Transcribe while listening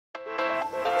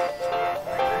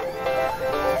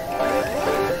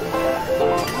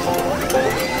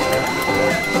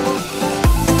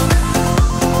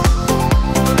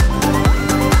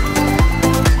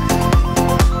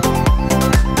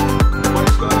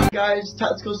guys,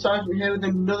 Tactical Sergeant here with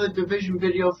another Division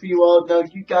video for you all. Now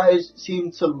you guys seem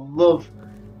to love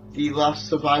the last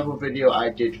survival video I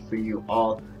did for you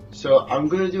all, so I'm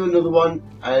going to do another one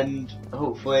and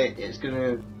hopefully it's going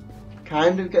to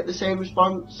kind of get the same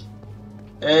response.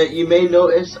 You may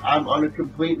notice I'm on a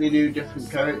completely new different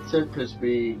character because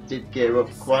we did gear up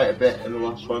quite a bit in the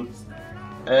last one.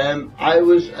 I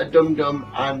was a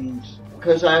dum-dum, and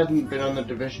because I hadn't been on the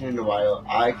Division in a while,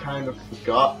 I kind of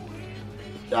forgot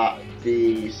that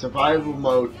the survival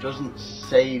mode doesn't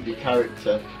save your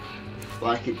character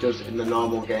like it does in the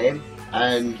normal game,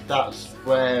 and that's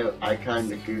where I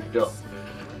kind of goofed up.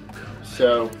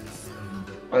 So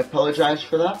I apologise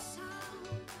for that.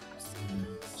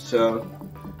 So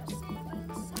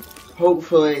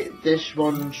hopefully this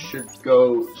one should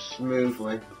go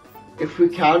smoothly. If we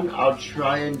can, I'll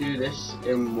try and do this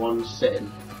in one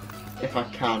sitting, if I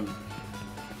can.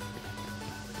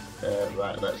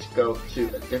 Right, let's go to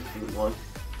a different one.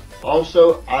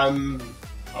 Also, I'm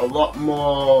a lot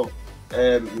more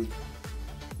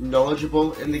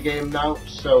knowledgeable in the game now,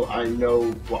 so I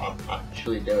know what I'm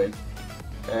actually doing.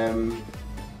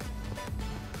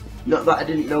 Not that I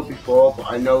didn't know before,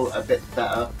 but I know a bit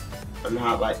better on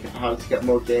how to get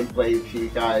more gameplay for you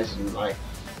guys, and like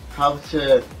how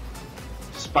to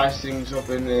spice things up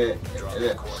in it.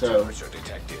 So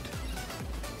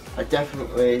I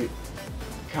definitely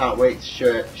can't wait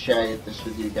to share this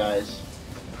with you guys.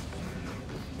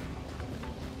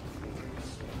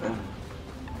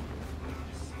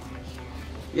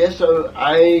 Yeah, so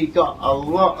I got a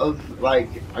lot of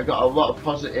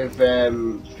positive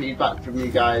feedback from you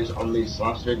guys on this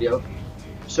last video.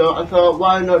 So I thought,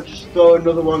 why not just throw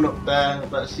another one up there?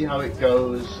 Let's see how it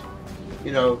goes.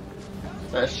 You know,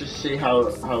 let's just see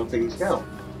how things go.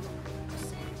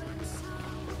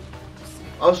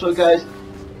 Also, guys,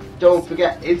 don't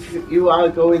forget, if you are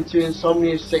going to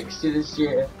Insomnia 60 this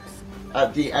year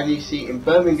at the NEC in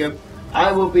Birmingham,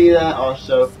 I will be there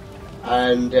also,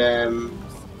 and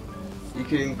you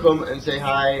can come and say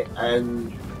hi,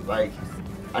 and like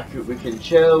we can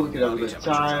chill, we can have a good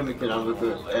time, we can have a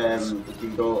good we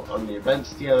can go on the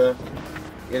events together.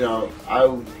 You know,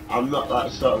 I'm not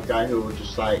that sort of guy who will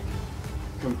just like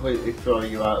completely throw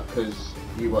you out because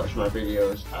you watch my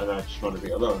videos and I just want to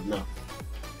be alone. No.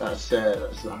 That's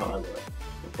not how I work,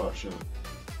 unfortunately.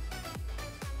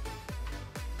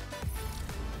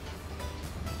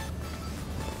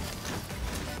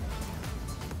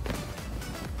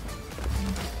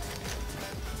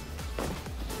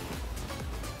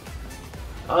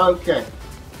 Okay,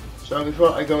 so before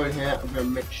I go in here, I'm going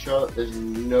to make sure that there's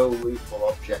no lethal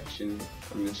objects in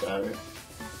this area.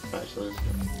 Right, so let's go.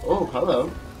 Oh,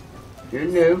 hello. You're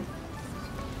new.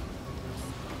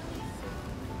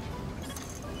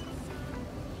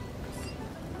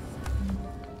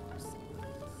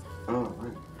 Oh,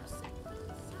 right.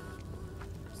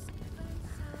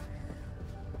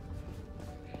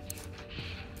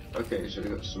 Okay, so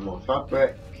we've got some more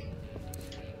fabric,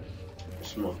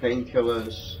 some more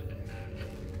painkillers.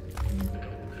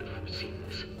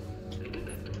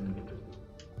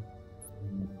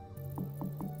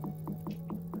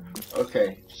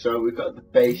 Okay, so we've got the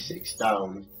basics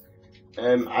down.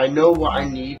 I know what I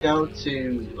need now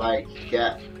to like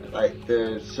get like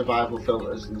the survival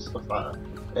filters and stuff like that.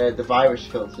 The virus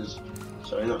filters.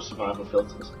 Sorry, not survival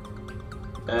filters.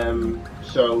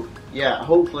 So yeah,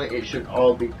 hopefully it should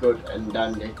all be good and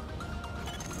dandy.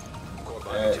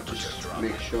 Just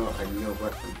make sure I know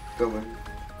where I'm going.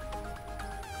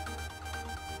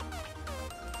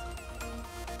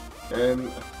 I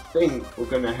think we're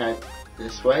gonna head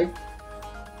this way.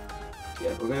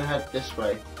 Yeah, we're gonna head this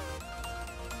way.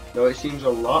 No, it seems a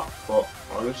lot, but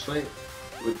honestly,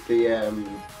 with the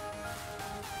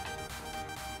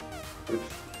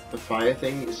fire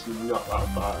thing, it's not that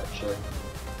far actually.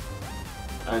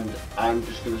 And I'm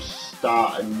just gonna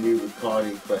start a new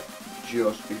recording clip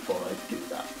just before I do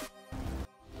that.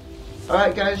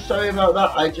 Alright guys, sorry about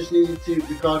that. I just needed to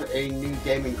record a new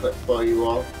gaming clip for you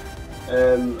all.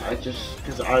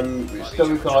 Because I'm still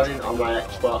recording on my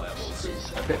Xbox.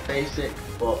 It's a bit basic,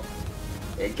 but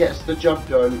it gets the job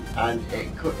done, and it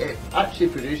actually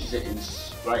produces it in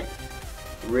like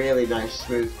really nice,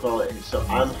 smooth quality. So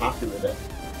I'm happy with it.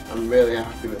 I'm really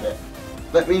happy with it.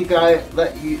 Let me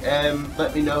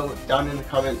know down in the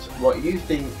comments what you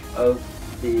think of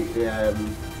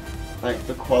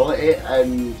the quality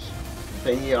and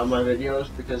thingy on my videos,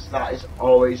 because that is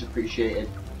always appreciated.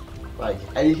 Like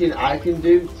anything I can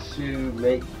do to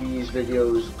make these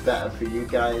videos better for you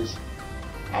guys,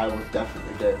 I will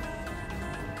definitely do.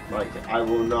 Like I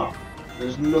will not.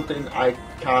 There's nothing I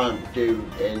can't do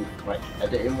in like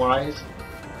editing wise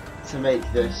to make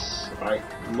this like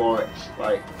more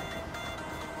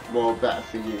better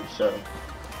for you. So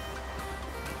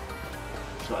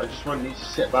I just want you to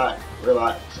sit back,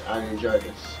 relax, and enjoy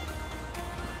this.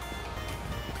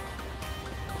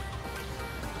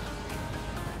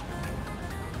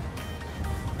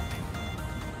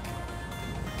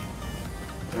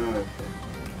 Okay.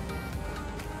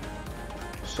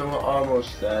 So we're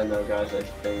almost there now, guys, I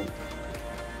think.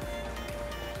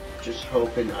 Just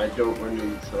hoping I don't run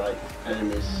into like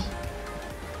enemies.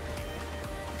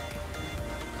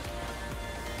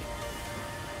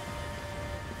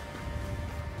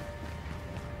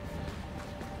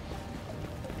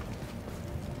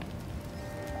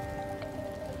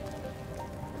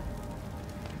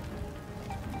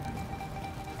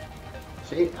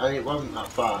 See, and it wasn't that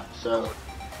far, so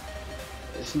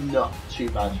it's not too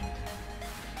bad.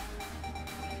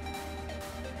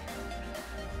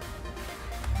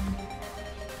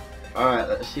 Alright,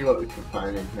 let's see what we can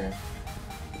find in here.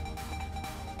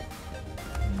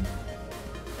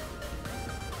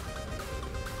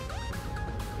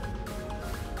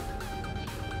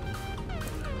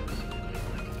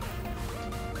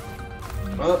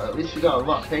 Well, at least we got a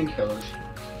lot of painkillers.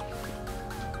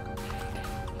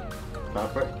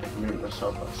 Fabric, I can make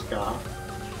myself a scarf.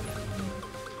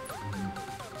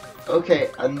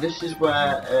 Okay, and this is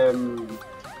where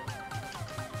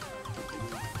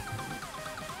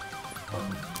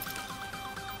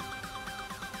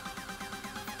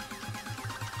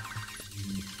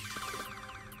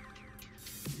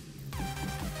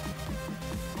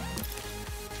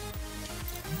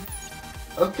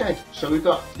okay, so we've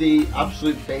got the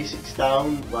absolute basics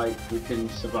down, like we can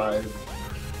survive,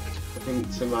 I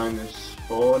think to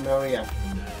 -4 now, yeah.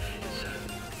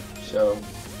 So,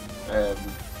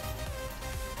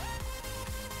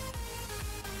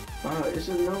 wow, is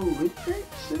there no loot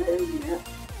crates today yet?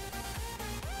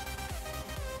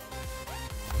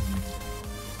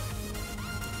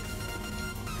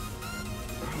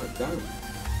 Oh, damn.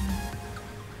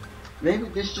 Maybe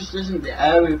this just isn't the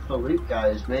area for loot,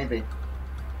 guys, maybe.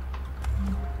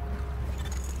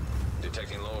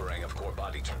 Detecting lowering of core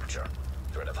body temperature.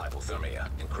 Threat of hypothermia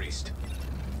increased.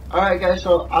 Alright guys,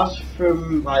 so as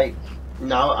from like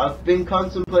now, I've been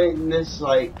contemplating this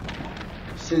like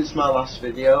since my last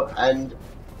video, and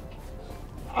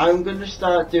I'm gonna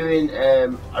start doing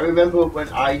I remember when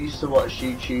I used to watch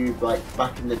YouTube like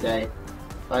back in the day,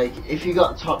 like if you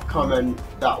got top comment,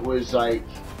 that was like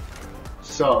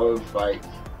sort of like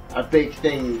a big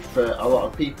thing for a lot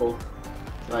of people,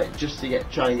 like just to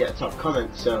try and get a top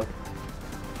comment. So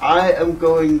I am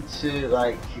going to,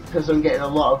 like, because I'm getting a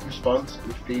lot of response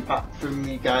and feedback from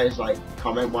you guys, like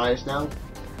comment wise now,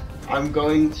 I'm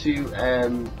going to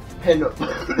pin up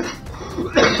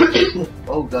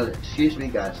oh god, excuse me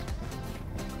guys,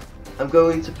 I'm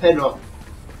going to pin up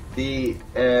the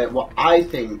what I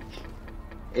think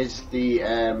is the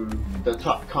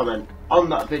top comment on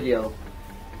that video,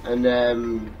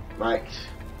 and like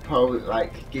probably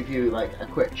like give you like a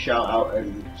quick shout out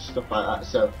and stuff like that.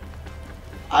 So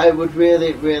I would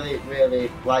really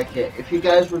like it if you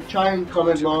guys would try and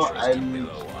comment more and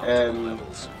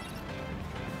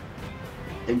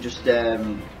just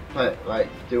like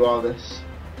do all this,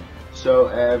 so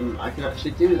I can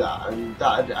actually do that, and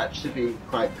that'd actually be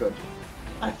quite good,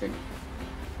 I think.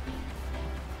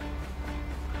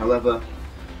 However,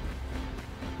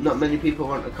 not many people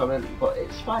want to comment, but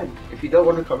it's fine. If you don't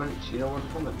want to comment, you don't want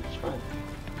to comment, it's fine.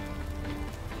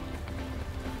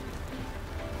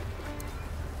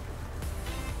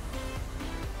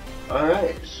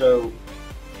 Alright, so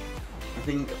I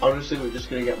think honestly we're just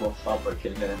going to get more fabric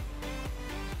in here.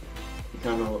 It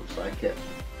kind of looks like it.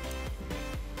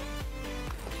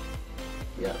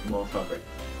 Yeah, more fabric.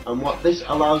 And what this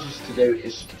allows us to do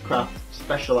is to craft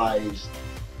specialised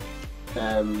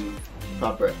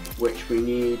fabric, which we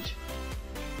need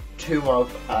 2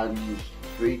 of and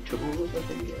 3 tools, I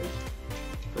think it is,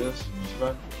 for this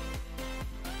survival.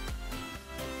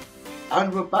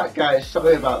 And we're back, guys.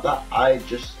 Sorry about that. I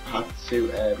just had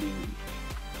to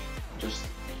just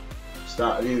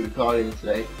start a new recording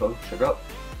today. Oh, shut up.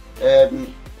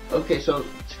 Okay, so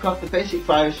to craft the basic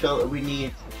virus filter, we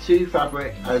need 2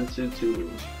 fabric and 2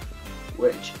 tools,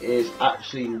 which is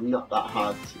actually not that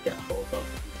hard to get hold of.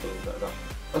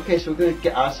 Okay, so we're going to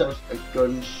get ourselves a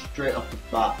gun straight off the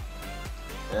bat.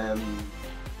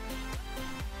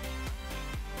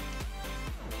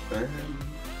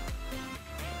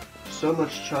 So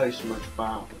much choice, so much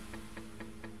power.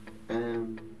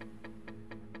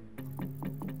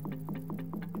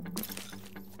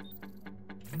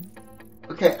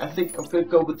 Okay, I think I'm gonna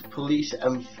go with the police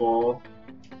M4.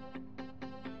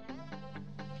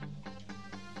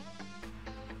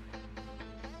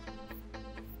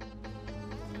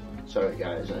 Sorry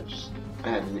guys, I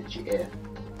had an itchy ear.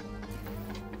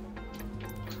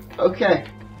 Okay.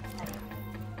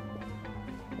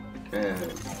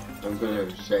 I'm gonna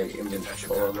say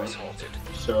inventory.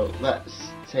 So let's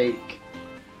take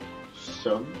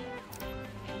some.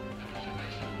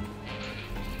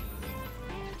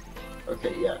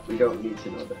 Okay, yeah, we don't need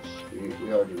to know this.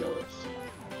 We already know this.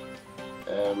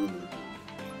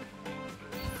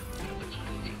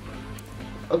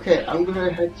 Okay, I'm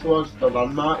gonna head towards the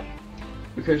landmark,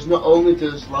 because not only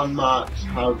does landmarks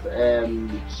have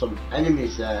some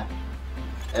enemies there,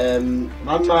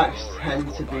 landmarks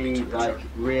tend to be like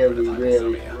really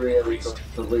good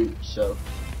for loot, so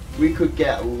we could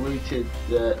get looted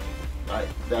the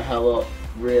hell up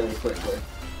really quickly.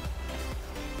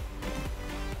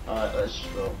 Alright, let's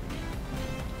just roll.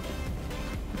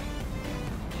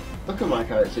 Look at my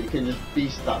character, you can just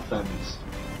beast that fence.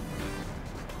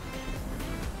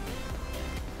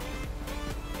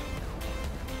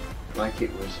 Like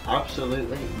it was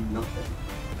absolutely nothing.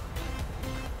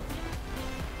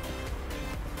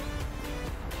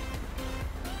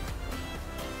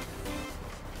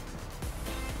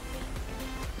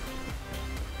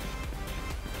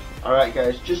 Alright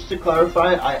guys, just to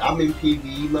clarify, I am in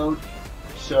PvE mode,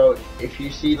 so if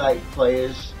you see like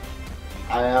players,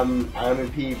 I am in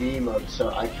PvE mode, so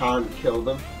I can't kill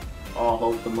them or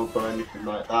hold them up or anything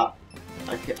like that.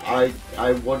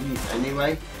 I wouldn't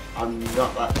anyway. I'm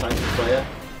not that type of player.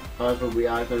 However, we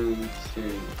are going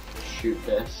to shoot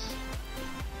this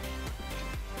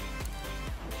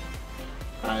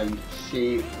and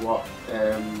see what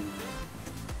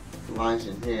lies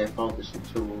in here. Focus and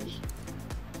tools.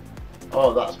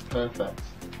 Oh, that's perfect.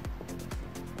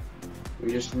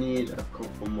 We just need a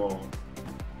couple more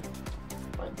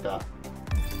like that.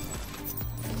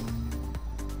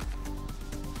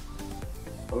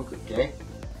 Okay.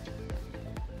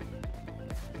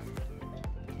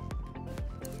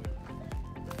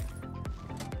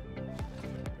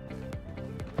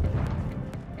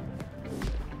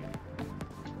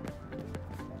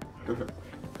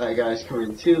 That guy's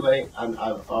coming too late, and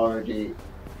I've already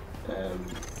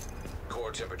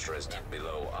core temperature is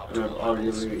below optimal. and I've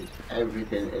already looted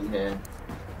everything in here.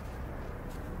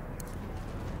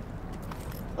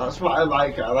 That's what I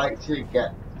like. I like to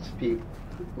get to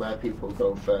where people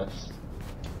go first,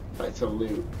 like to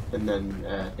loot and then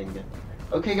thingy.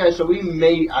 Okay, guys, so we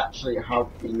may actually have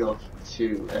enough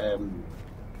to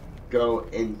go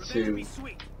into.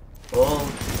 Oh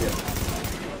shit.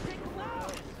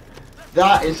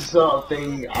 That is the sort of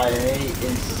thing I hate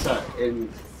in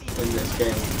this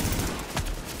game,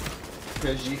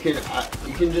 because you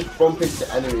can just bump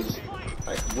into enemies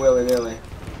like willy-nilly.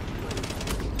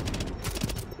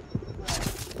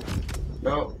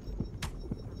 No.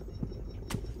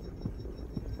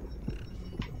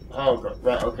 Oh god,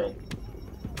 right, okay.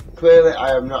 Clearly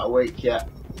I am not awake yet.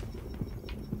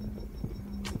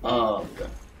 Oh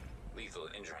god. Lethal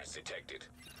injuries detected.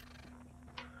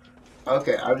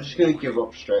 Okay, I'm just gonna give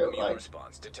up straight up, like.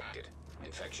 Response detected.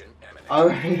 Infection imminent.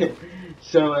 Alright,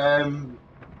 so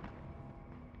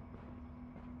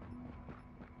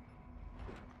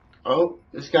oh,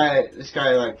 this guy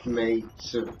like may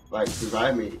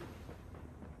revive me.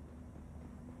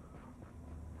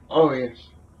 Oh yes.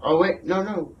 Oh wait,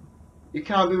 no, you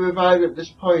can't be revived at this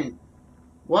point.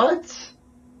 What?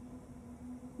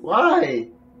 Why?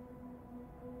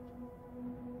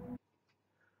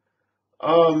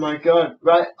 Oh my god.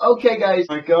 Right, okay guys.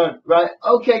 My god. Right,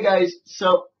 okay guys.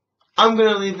 So I'm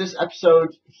gonna leave this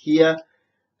episode here.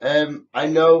 I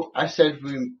know I said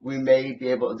we may be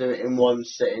able to do it in one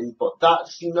sitting, but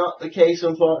that's not the case,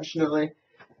 unfortunately.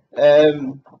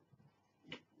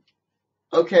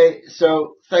 Okay,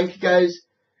 so thank you guys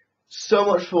so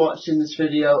much for watching this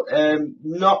video.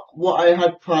 Not what I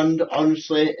had planned,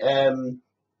 honestly.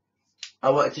 I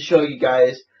wanted to show you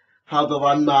guys how the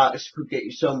landmarks could get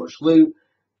you so much loot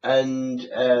and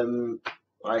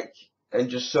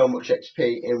just so much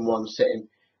XP in one sitting.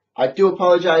 I do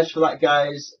apologise for that,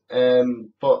 guys,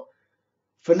 but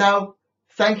for now,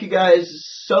 thank you guys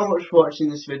so much for watching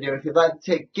this video. If you'd like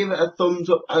to give it a thumbs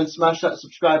up and smash that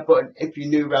subscribe button if you're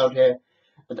new around here,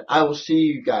 and I will see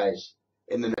you guys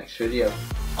in the next video,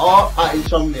 or at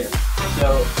Insomnia.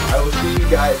 So I will see you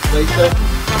guys later.